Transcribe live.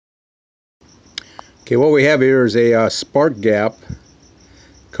Okay, what we have here is a spark gap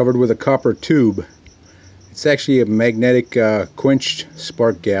covered with a copper tube. It's actually a magnetic quenched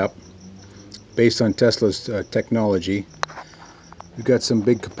spark gap based on Tesla's technology. We've got some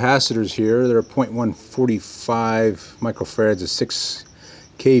big capacitors here. They're 0.145 microfarads, a 6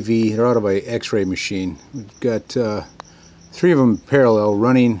 kV. They're out of a X-ray machine. We've got 3 of them parallel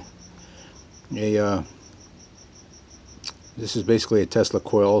running a this is basically a Tesla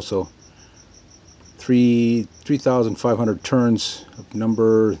coil also. 3,500 turns of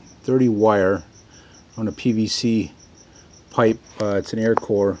number 30 wire on a PVC pipe. It's an air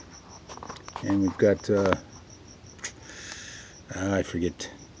core, and we've got I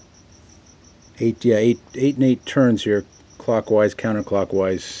forget, 8 and 8 turns here, clockwise,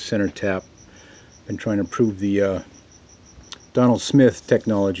 counterclockwise, center tap. Been trying to improve the Donald Smith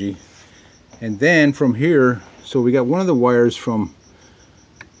technology. And then from here, so we got one of the wires from,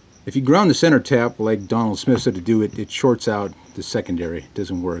 if you ground the center tap like Donald Smith said to do, it shorts out the secondary. It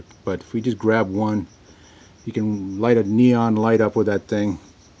doesn't work. But if we just grab one, you can light a neon light up with that thing,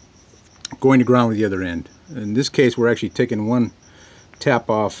 going to ground with the other end. In this case, we're actually taking one tap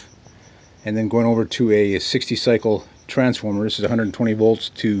off and then going over to a 60 cycle transformer. This is 120 volts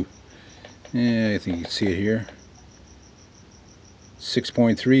to, I think you can see it here,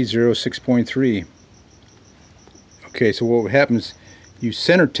 6.3, 6.3. Okay, so what happens, you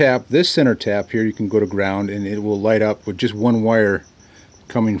center tap this center tap here, you can go to ground and it will light up with just one wire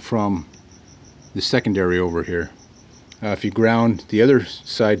coming from the secondary over here. If you ground the other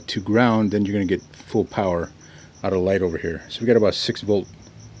side to ground, then you're going to get full power out of light over here. So we got about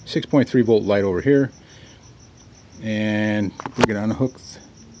 6.3 volt light over here, and we're going to unhook.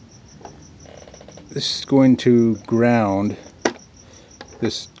 This is going to ground.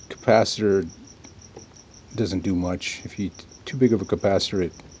 This capacitor doesn't do much. If you too big of a capacitor,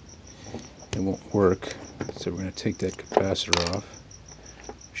 it won't work. So we're going to take that capacitor off,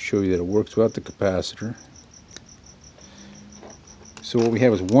 show you that it works without the capacitor. So what we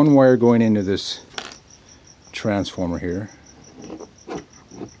have is one wire going into this transformer here.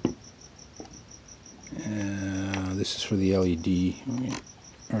 This is for the LED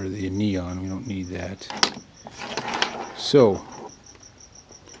or the neon. We don't need that. So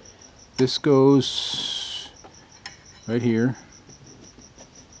this goes right here,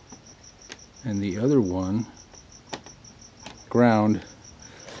 and the other one, ground,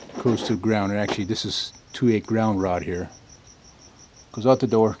 goes to ground. And actually, this is to a ground rod here. Goes out the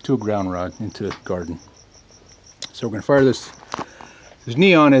door to a ground rod into the garden. So we're going to fire this. This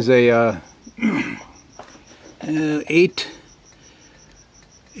neon is a 8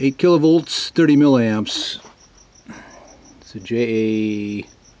 kilovolts, 30 milliamps. It's a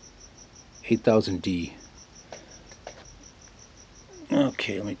JA8000D.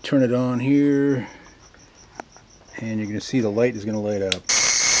 Okay, let me turn it on here, and you're going to see the light is going to light up.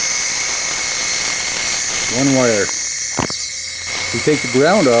 One wire. If we take the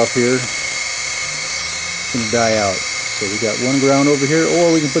ground off here, it's going to die out. So we got one ground over here,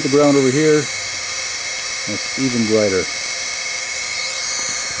 or we can put the ground over here, and it's even brighter.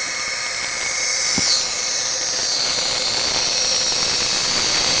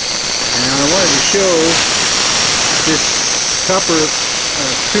 Now I wanted to show this copper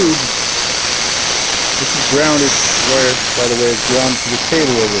tube. This is grounded wire, by the way. It's grounded to the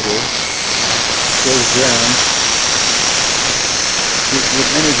cable over here. Goes ground.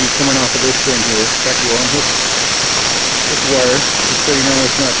 With energy coming off of this thing here. In fact, we'll unhook this wire just so you know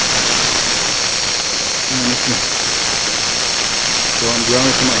it's not. So I'm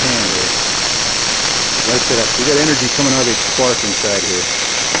grounded to my hand here. Lights it up. We got energy coming out of the spark inside here.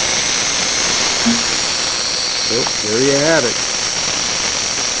 So there you have it.